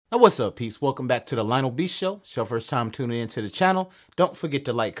Now what's up, peeps? Welcome back to the Lionel B Show. It's your first time tuning into the channel. Don't forget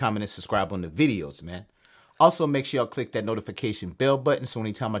to like, comment, and subscribe on the videos, man. Also, make sure y'all click that notification bell button so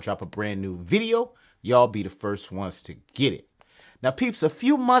anytime I drop a brand new video, y'all be the first ones to get it. Now, peeps, a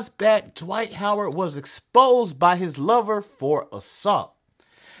few months back, Dwight Howard was exposed by his lover for assault.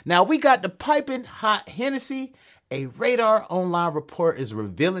 Now, we got the piping hot Hennessy. A Radar Online report is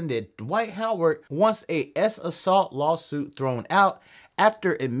revealing that Dwight Howard wants a assault lawsuit thrown out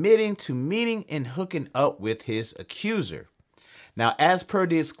after admitting to meeting and hooking up with his accuser. Now, as per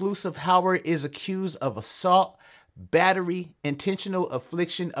the exclusive, Howard is accused of assault, battery, intentional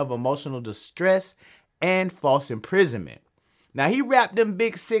affliction of emotional distress, and false imprisonment. Now, he wrapped them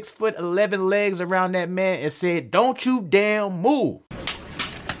big 6'11" legs around that man and said, "Don't you damn move."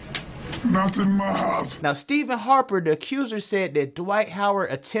 Not in my house. Now, Stephen Harper, the accuser, said that Dwight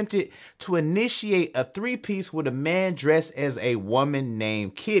Howard attempted to initiate a three-piece with a man dressed as a woman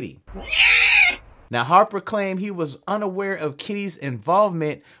named Kitty. Now, Harper claimed he was unaware of Kitty's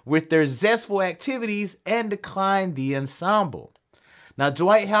involvement with their zestful activities and declined the ensemble. Now,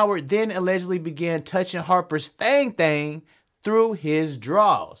 Dwight Howard then allegedly began touching Harper's thing through his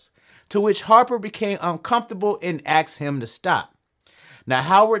drawers, to which Harper became uncomfortable and asked him to stop. Now,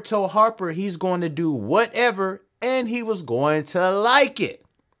 Howard told Harper he's going to do whatever and he was going to like it.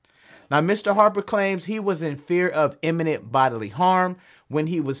 Now, Mr. Harper claims he was in fear of imminent bodily harm when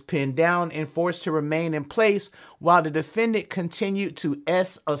he was pinned down and forced to remain in place while the defendant continued to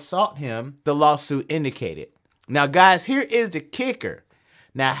assault him, the lawsuit indicated. Now, guys, here is the kicker.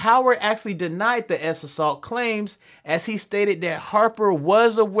 Now, Howard actually denied the assault claims as he stated that Harper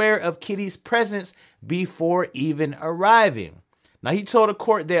was aware of Kitty's presence before even arriving. Now, he told the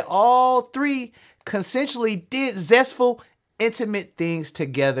court that all three consensually did zestful, intimate things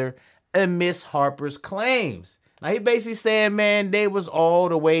together amidst Harper's claims. Now, he basically saying, man, they was all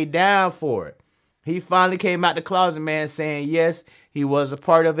the way down for it. He finally came out the closet, man, saying, yes, he was a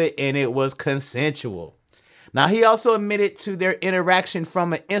part of it and it was consensual. Now, he also admitted to their interaction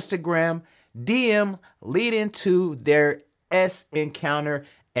from an Instagram DM leading to their encounter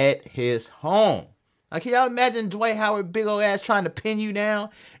at his home. Like, can y'all imagine Dwight Howard, big old ass, trying to pin you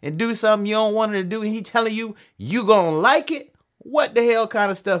down and do something you don't want him to do, and he telling you you gonna like it? What the hell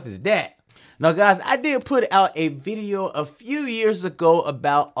kind of stuff is that? Now, guys, I did put out a video a few years ago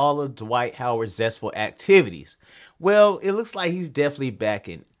about all of Dwight Howard's zestful activities. Well, it looks like he's definitely back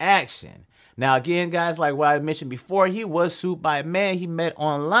in action. Now, again, guys, like what I mentioned before, he was sued by a man he met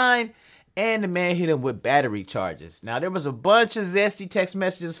online, and the man hit him with battery charges. Now, there was a bunch of zesty text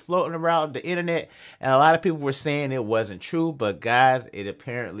messages floating around the internet, and a lot of people were saying it wasn't true, but guys, it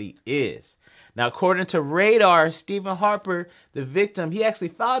apparently is. Now, according to Radar, Stephen Harper, the victim, he actually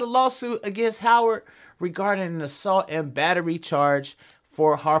filed a lawsuit against Howard regarding an assault and battery charge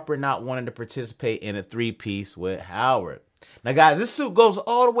for Harper not wanting to participate in a three-piece with Howard. Now, guys, this suit goes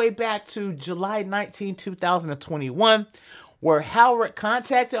all the way back to July 19, 2021, where Howard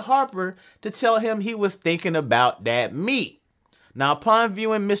contacted Harper to tell him he was thinking about that meet. Now, upon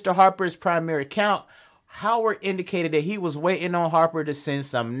viewing Mr. Harper's primary account, Howard indicated that he was waiting on Harper to send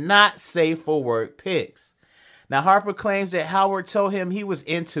some not safe for work pics. Now, Harper claims that Howard told him he was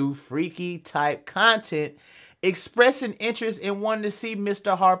into freaky type content, expressing interest in wanting to see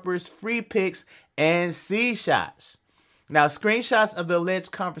Mr. Harper's free pics and C shots. Now, screenshots of the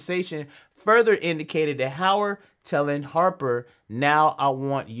alleged conversation further indicated that Howard telling Harper, "Now I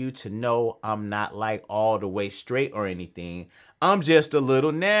want you to know I'm not like all the way straight or anything. I'm just a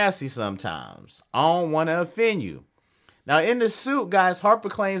little nasty sometimes. I don't want to offend you." Now, in the suit, guys, Harper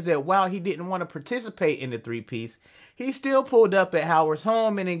claims that while he didn't want to participate in the three-piece, he still pulled up at Howard's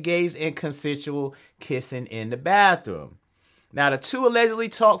home and engaged in consensual kissing in the bathroom. Now, the two allegedly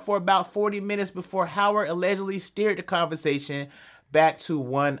talked for about 40 minutes before Howard allegedly steered the conversation back to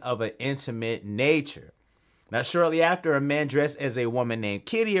one of an intimate nature. Now, shortly after, a man dressed as a woman named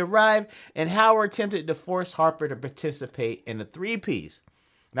Kitty arrived, and Howard attempted to force Harper to participate in the three-piece.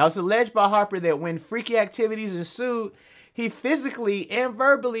 Now, it's alleged by Harper that when freaky activities ensued, he physically and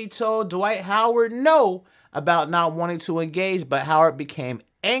verbally told Dwight Howard no about not wanting to engage, but Howard became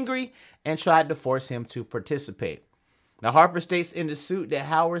angry and tried to force him to participate. Now, Harper states in the suit that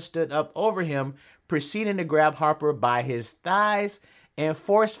Howard stood up over him, proceeding to grab Harper by his thighs and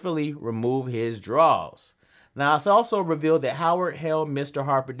forcefully remove his drawers. Now, it's also revealed that Howard held Mr.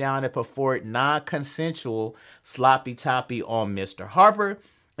 Harper down and performed non-consensual sloppy toppy on Mr. Harper,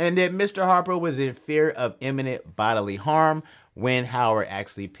 and that Mr. Harper was in fear of imminent bodily harm when Howard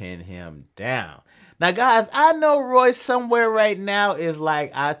actually pinned him down. Now, guys, I know Roy somewhere right now is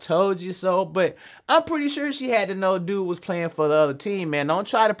like, I told you so, but I'm pretty sure she had to know dude was playing for the other team, man. Don't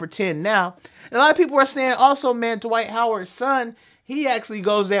try to pretend now. And a lot of people are saying also, man, Dwight Howard's son, he actually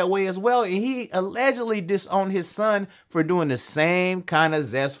goes that way as well, and he allegedly disowned his son for doing the same kind of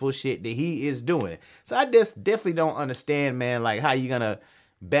zestful shit that he is doing. So I just definitely don't understand, man, like how you gonna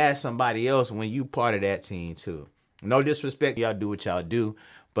bash somebody else when you part of that team too. No disrespect, y'all do what y'all do,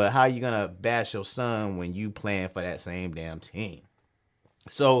 but how you gonna bash your son when you playing for that same damn team?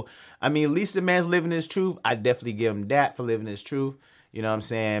 So, I mean, at least the man's living his truth. I definitely give him that for living his truth. You know what I'm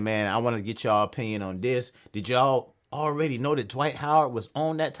saying, man? I want to get y'all opinion on this. Did y'all already know that Dwight Howard was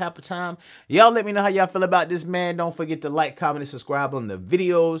on that type of time? Y'all let me know how y'all feel about this, man. Don't forget to like, comment, and subscribe on the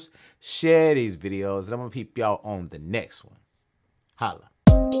videos. Share these videos. And I'm going to peep y'all on the next one. Holla.